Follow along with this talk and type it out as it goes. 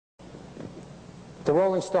The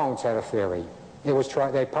Rolling Stones had a theory. It was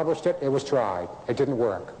tried. They published it. It was tried. It didn't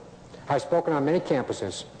work. I've spoken on many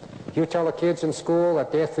campuses. You tell the kids in school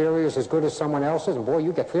that their theory is as good as someone else's, and boy,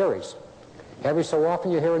 you get theories. Every so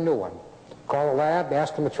often you hear a new one. Call a lab,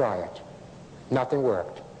 ask them to try it. Nothing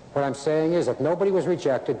worked. What I'm saying is that nobody was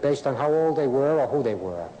rejected based on how old they were or who they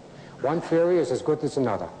were. One theory is as good as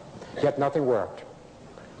another, yet nothing worked.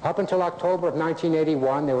 Up until October of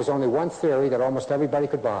 1981, there was only one theory that almost everybody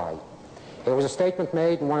could buy. It was a statement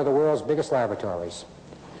made in one of the world's biggest laboratories.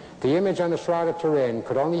 The image on the Shroud of Turin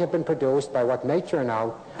could only have been produced by what may turn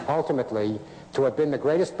out, ultimately, to have been the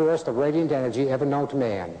greatest burst of radiant energy ever known to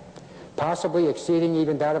man, possibly exceeding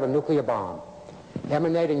even that of a nuclear bomb,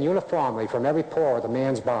 emanating uniformly from every pore of the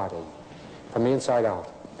man's body, from the inside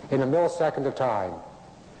out, in a millisecond of time.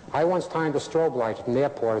 I once timed a strobe light at an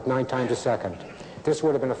airport at 9 times a second. This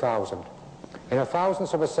would have been 1,000. In a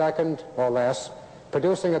thousandth of a second or less,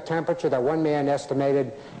 producing a temperature that one man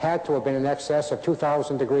estimated had to have been in excess of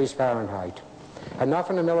 2,000 degrees Fahrenheit. Enough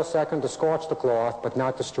in a millisecond to scorch the cloth, but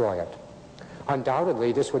not destroy it.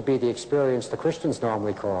 Undoubtedly, this would be the experience the Christians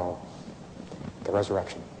normally call the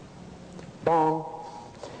resurrection. Bong.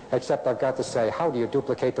 Except I've got to say, how do you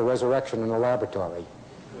duplicate the resurrection in a laboratory?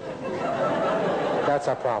 That's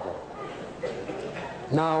our problem.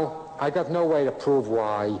 Now, I got no way to prove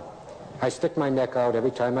why. I stick my neck out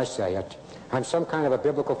every time I say it. I'm some kind of a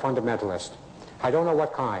biblical fundamentalist. I don't know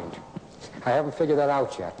what kind. I haven't figured that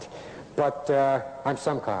out yet. But I'm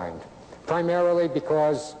some kind. Primarily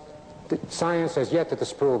because science has yet to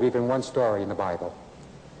disprove even one story in the Bible.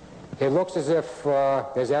 It looks as if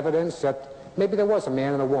there's evidence that maybe there was a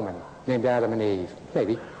man and a woman named Adam and Eve.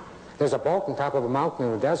 Maybe. There's a boat on top of a mountain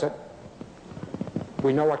in the desert.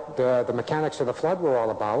 We know what the mechanics of the flood were all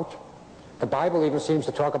about. The Bible even seems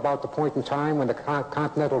to talk about the point in time when the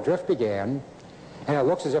continental drift began, and it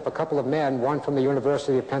looks as if a couple of men, one from the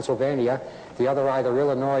University of Pennsylvania, the other either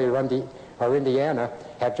Illinois or Indiana,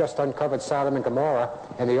 have just uncovered Sodom and Gomorrah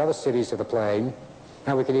and the other cities of the plain.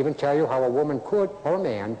 And we can even tell you how a woman could, or a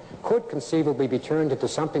man, could conceivably be turned into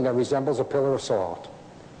something that resembles a pillar of salt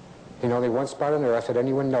in only one spot on Earth that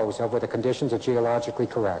anyone knows of where the conditions are geologically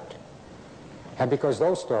correct. And because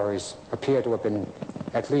those stories appear to have been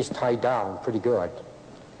at least tied down pretty good,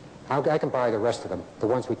 I can buy the rest of them, the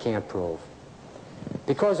ones we can't prove.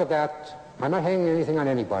 Because of that, I'm not hanging anything on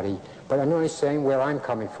anybody, but I'm only saying where I'm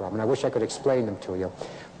coming from, and I wish I could explain them to you.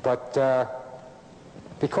 But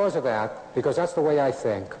because of that, because that's the way I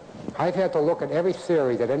think, I've had to look at every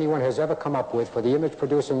theory that anyone has ever come up with for the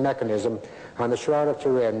image-producing mechanism on the Shroud of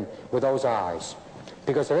Turin with those eyes.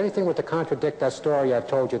 Because if anything were to contradict that story I've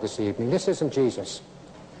told you this evening, this isn't Jesus.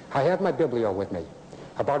 I have my biblio with me.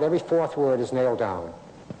 About every fourth word is nailed down.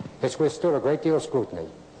 It's withstood a great deal of scrutiny.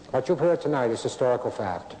 What you've heard tonight is historical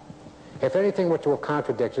fact. If anything were to have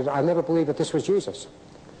contradicted, I'd never believe that this was Jesus.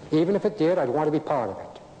 Even if it did, I'd want to be part of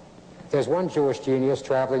it. There's one Jewish genius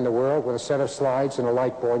traveling the world with a set of slides and a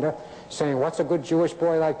light pointer saying, what's a good Jewish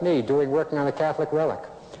boy like me doing working on a Catholic relic?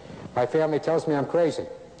 My family tells me I'm crazy.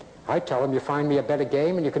 I tell them, you find me a better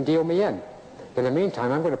game and you can deal me in. In the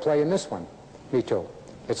meantime, I'm going to play in this one. Me too.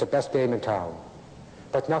 It's the best game in town.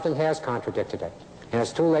 But nothing has contradicted it. And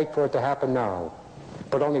it's too late for it to happen now.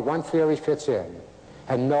 But only one theory fits in.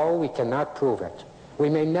 And no, we cannot prove it. We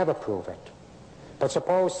may never prove it. But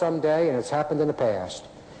suppose someday, and it's happened in the past,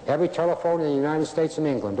 every telephone in the United States and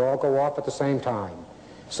England all go off at the same time.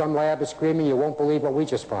 Some lab is screaming, you won't believe what we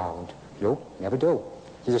just found. You never do.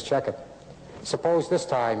 You just check it. Suppose this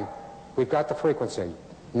time we've got the frequency.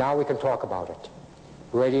 Now we can talk about it.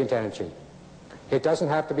 Radiant energy. It doesn't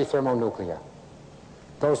have to be thermonuclear.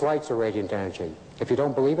 Those lights are radiant energy. If you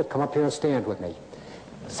don't believe it, come up here and stand with me.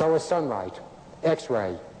 So is sunlight,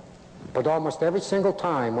 X-ray. But almost every single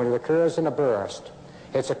time when it occurs in a burst,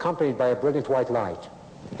 it's accompanied by a brilliant white light,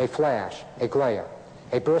 a flash, a glare,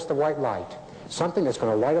 a burst of white light, something that's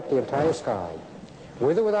going to light up the entire sky.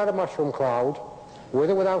 With or without a mushroom cloud,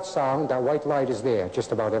 with or without sound, that white light is there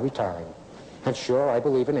just about every time. And sure, I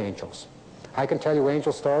believe in angels. I can tell you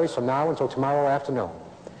angel stories from now until tomorrow afternoon.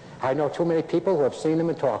 I know too many people who have seen them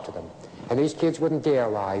and talked to them. And these kids wouldn't dare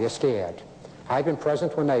lie. They're scared. I've been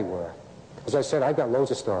present when they were. As I said, I've got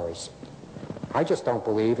loads of stories. I just don't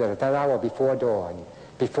believe that at that hour before dawn,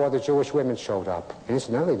 before the Jewish women showed up, and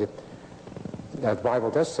incidentally, the Bible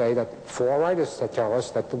does say that 4 writers that tell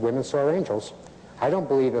us that the women saw angels. I don't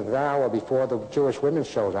believe that that hour before the Jewish women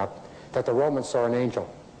showed up that the Romans saw an angel.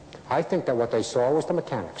 I think that what they saw was the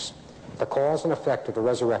mechanics, the cause and effect of the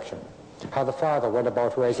resurrection, how the Father went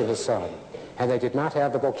about raising his Son, and they did not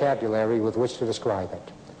have the vocabulary with which to describe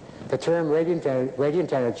it. The term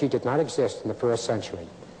radiant energy did not exist in the first century.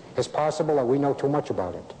 It's possible that we know too much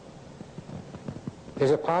about it.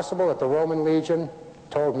 Is it possible that the Roman legion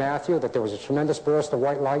told Matthew that there was a tremendous burst of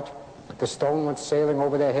white light? The stone went sailing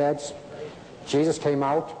over their heads. Jesus came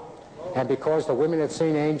out, and because the women had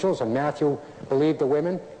seen angels and Matthew believed the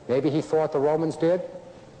women, maybe he thought the Romans did?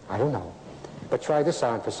 I don't know. But try this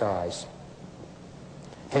on for size.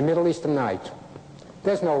 A Middle Eastern night.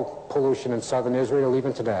 There's no pollution in southern Israel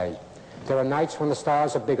even today. There are nights when the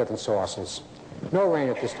stars are bigger than saucers. No rain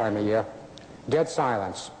at this time of year. Dead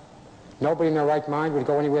silence. Nobody in their right mind would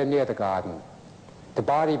go anywhere near the garden. The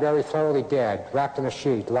body very thoroughly dead, wrapped in a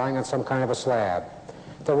sheet, lying on some kind of a slab.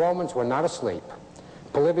 The Romans were not asleep.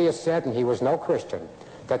 Polybius said, and he was no Christian,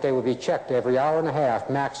 that they would be checked every hour and a half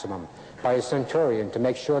maximum by a centurion to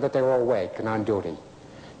make sure that they were awake and on duty.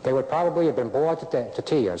 They would probably have been bored to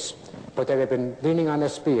tears, but they'd have been leaning on their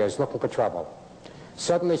spears looking for trouble.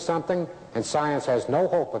 Suddenly something, and science has no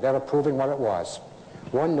hope of ever proving what it was.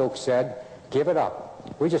 One nuke said, "Give it up.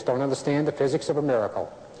 We just don't understand the physics of a miracle."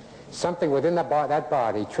 Something within that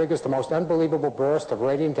body triggers the most unbelievable burst of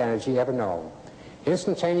radiant energy ever known.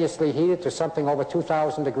 Instantaneously heated to something over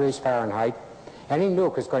 2,000 degrees Fahrenheit, any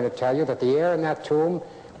nuke is going to tell you that the air in that tomb,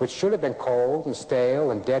 which should have been cold and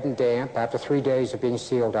stale and dead and damp after 3 days of being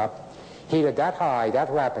sealed up, heated that high, that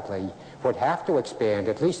rapidly, would have to expand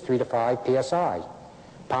at least 3 to 5 psi,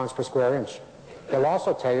 pounds per square inch. They'll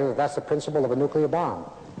also tell you that that's the principle of a nuclear bomb,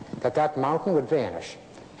 that that mountain would vanish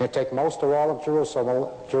and take most or all of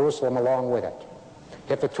Jerusalem along with it,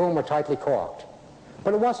 if the tomb were tightly corked.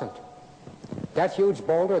 But it wasn't. That huge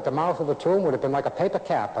boulder at the mouth of the tomb would have been like a paper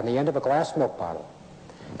cap on the end of a glass milk bottle.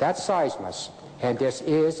 That's seismus, and this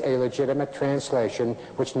is a legitimate translation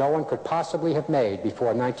which no one could possibly have made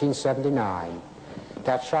before 1979.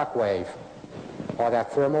 That shock wave, or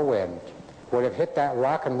that thermal wind, would have hit that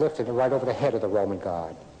rock and lifted it right over the head of the Roman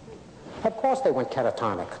god. Of course they went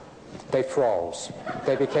catatonic. They froze.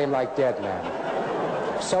 They became like dead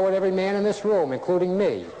men. So would every man in this room, including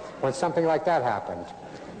me, when something like that happened.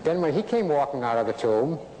 Then when he came walking out of the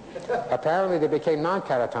tomb, apparently they became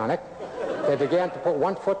non-catatonic. They began to put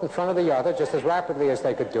one foot in front of the other just as rapidly as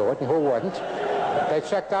they could do it, and who wouldn't? They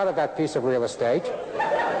checked out of that piece of real estate.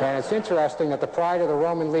 And it's interesting that the pride of the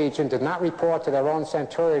Roman legion did not report to their own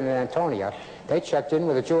centurion in Antonia. They checked in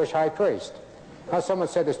with a Jewish high priest. Now, someone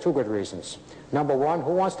said there's 2 good reasons. Number 1,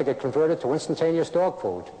 who wants to get converted to instantaneous dog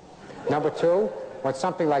food? Number 2, when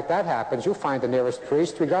something like that happens, you find the nearest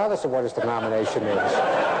priest, regardless of what his denomination is.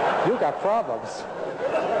 You got problems.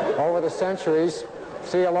 Over the centuries,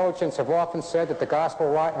 theologians have often said that the gospel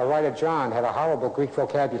writer John had a horrible Greek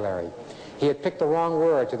vocabulary. He had picked the wrong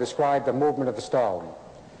word to describe the movement of the stone.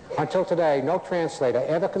 Until today, no translator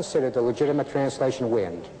ever considered the legitimate translation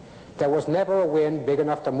wind. There was never a wind big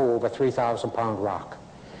enough to move a 3,000-pound rock.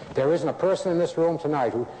 There isn't a person in this room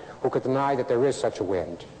tonight who could deny that there is such a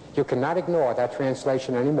wind. You cannot ignore that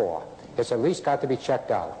translation anymore. It's at least got to be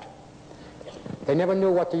checked out. They never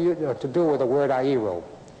knew what to do with the word airu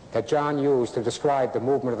that John used to describe the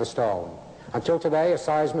movement of the stone. Until today, a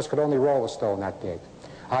seismist could only roll a stone that big.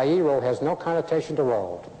 Airu has no connotation to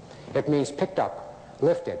rolled. It means picked up,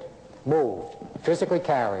 lifted, moved, physically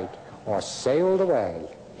carried, or sailed away.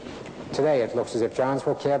 Today it looks as if John's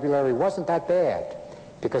vocabulary wasn't that bad,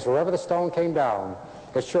 because wherever the stone came down,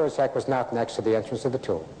 it sure as heck was not next to the entrance of the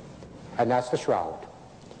tomb. And that's the shroud.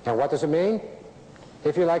 And what does it mean?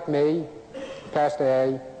 If you're like me, Pastor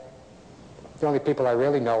A, the only people I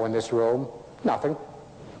really know in this room, nothing.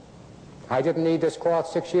 I didn't need this cloth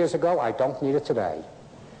 6 years ago. I don't need it today.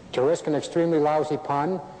 To risk an extremely lousy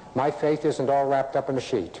pun, my faith isn't all wrapped up in a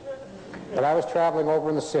sheet. But I was traveling over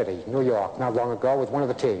in the city, New York, not long ago with one of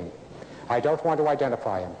the team. I don't want to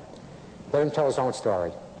identify him. Let him tell his own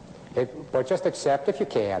story. But just accept, if you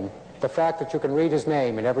can, the fact that you can read his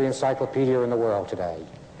name in every encyclopedia in the world today.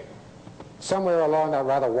 Somewhere along that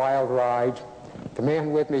rather wild ride, the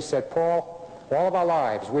man with me said, "Paul, all of our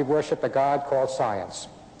lives we've worshipped a God called science.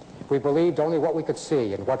 We believed only what we could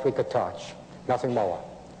see and what we could touch, nothing more.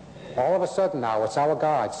 All of a sudden now it's our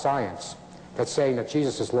God, science, that's saying that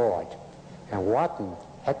Jesus is Lord. And what in the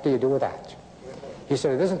heck do you do with that?" He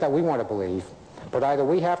said, "It isn't that we want to believe, but either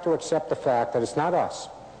we have to accept the fact that it's not us,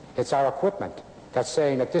 it's our equipment that's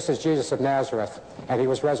saying that this is Jesus of Nazareth and he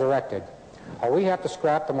was resurrected, or we have to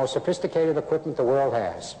scrap the most sophisticated equipment the world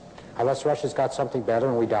has, unless Russia's got something better,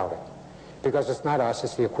 and we doubt it. Because it's not us,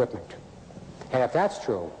 it's the equipment." And if that's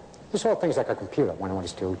true, this whole thing's like a computer, 1 and 1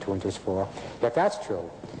 is 2, 2 and 2 is 4. If that's true,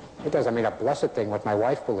 it doesn't mean a blessed thing what my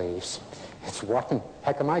wife believes. It's what in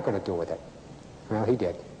heck am I going to do with it? Well, he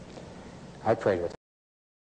did. I prayed with him.